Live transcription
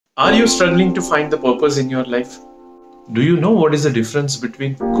Are you struggling to find the purpose in your life? Do you know what is the difference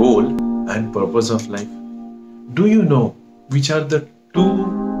between goal and purpose of life? Do you know which are the two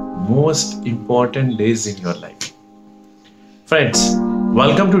most important days in your life? Friends,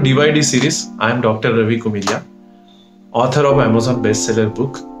 welcome to DYD series. I am Dr. Ravi Kumeriya, author of Amazon bestseller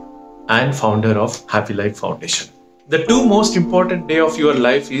book and founder of Happy Life Foundation. The two most important day of your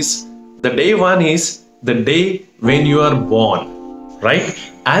life is the day one is the day when you are born, right?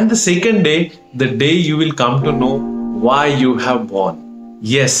 And the second day, the day you will come to know why you have born.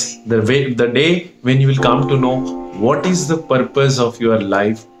 Yes, the day when you will come to know what is the purpose of your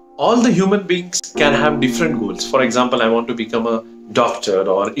life. All the human beings can have different goals. For example, I want to become a doctor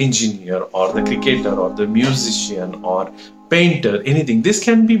or engineer or the cricketer or the musician or painter, anything. This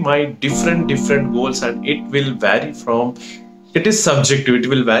can be my different goals, and it will vary from, it is subjective, it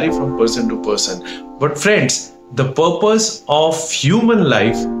will vary from person to person. But friends, the purpose of human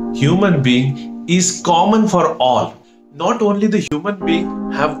life, human being, is common for all. Not only the human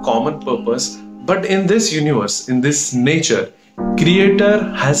being have common purpose, but in this universe, in this nature, Creator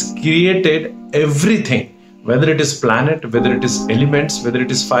has created everything. Whether it is planet, whether it is elements, whether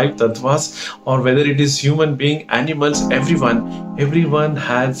it is five tattvas, or whether it is human being, animals, everyone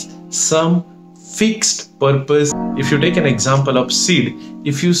has some fixed purpose. If you take an example of seed,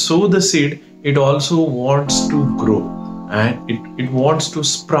 if you sow the seed, it also wants to grow and it wants to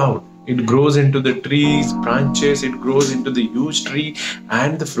sprout. It grows into the trees, branches, it grows into the huge tree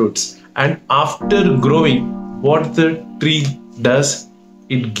and the fruits. And after growing, what the tree does,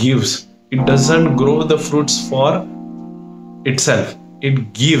 it gives. It doesn't grow the fruits for itself.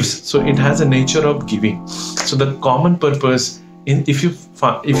 It gives. So it has a nature of giving. So the common purpose if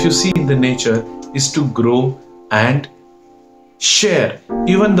you see in the nature is to grow and share.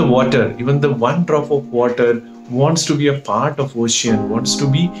 Even the water, even the one drop of water wants to be a part of ocean, wants to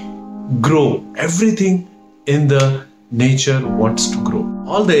be grow. Everything in the nature wants to grow.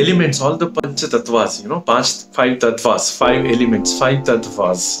 All the elements, all the pancha tattvas, five tattvas, five elements, five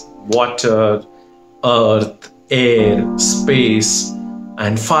tattvas, water, earth, air, space,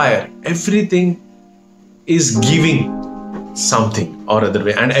 and fire. Everything is giving something or other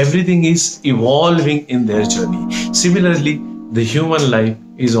way, and everything is evolving in their journey. Similarly, the human life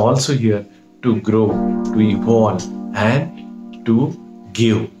is also here to grow, to evolve, and to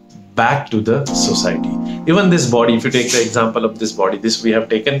give back to the society. Even this body, if you take the example of this body, this we have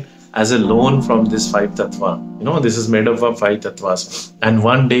taken as a loan from this five tattva. This is made up of five tattvas, and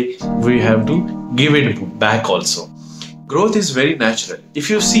one day we have to give it back also. Growth is very natural. If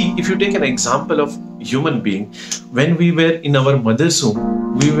you take an example of human being, when we were in our mother's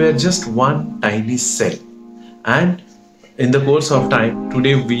womb, we were just one tiny cell, and in the course of time,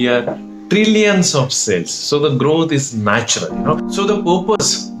 today we are trillions of cells. So the growth is natural. So the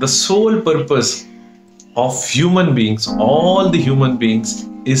purpose, the sole purpose of human beings, all the human beings,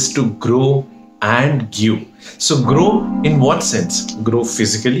 is to grow and give. So grow in what sense? Grow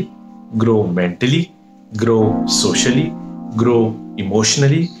physically, grow mentally, grow socially, grow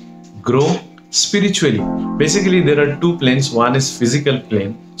emotionally, grow spiritually. Basically, there are two planes. One is physical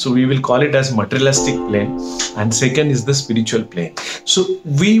plane, so we will call it as materialistic plane, and second is the spiritual plane. So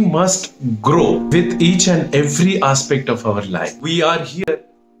we must grow with each and every aspect of our life. We are here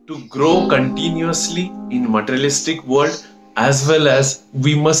to grow continuously in materialistic world, as well as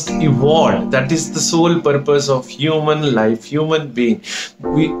we must evolve. That is the sole purpose of human life, human being.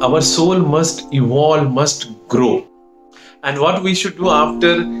 Our soul must evolve, must grow. And what we should do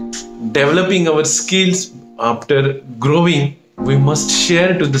after developing our skills, after growing, we must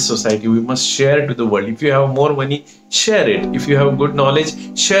share to the society, we must share to the world. If you have more money, share it. If you have good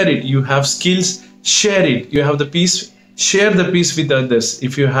knowledge, share it. You have skills, share it. You have the peace, share the peace with others.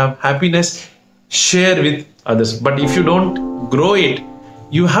 If you have happiness, share with others. But if you don't grow it,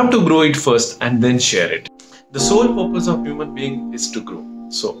 you have to grow it first and then share it. The sole purpose of human being is to grow.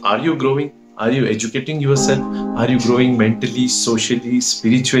 So are you growing? Are you educating yourself? Are you growing mentally, socially,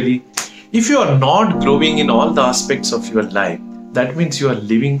 spiritually? If you are not growing in all the aspects of your life, that means you are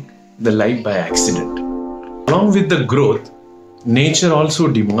living the life by accident. Along with the growth, nature also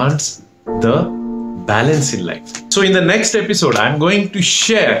demands the balance in life. So in the next episode, I'm going to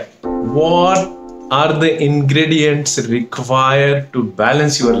share what are the ingredients required to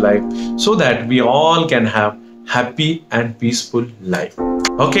balance your life so that we all can have happy and peaceful life.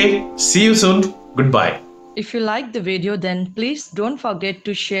 Okay, see you soon. Goodbye. If you like the video, then please don't forget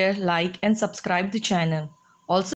to share, like, and subscribe the channel. Also,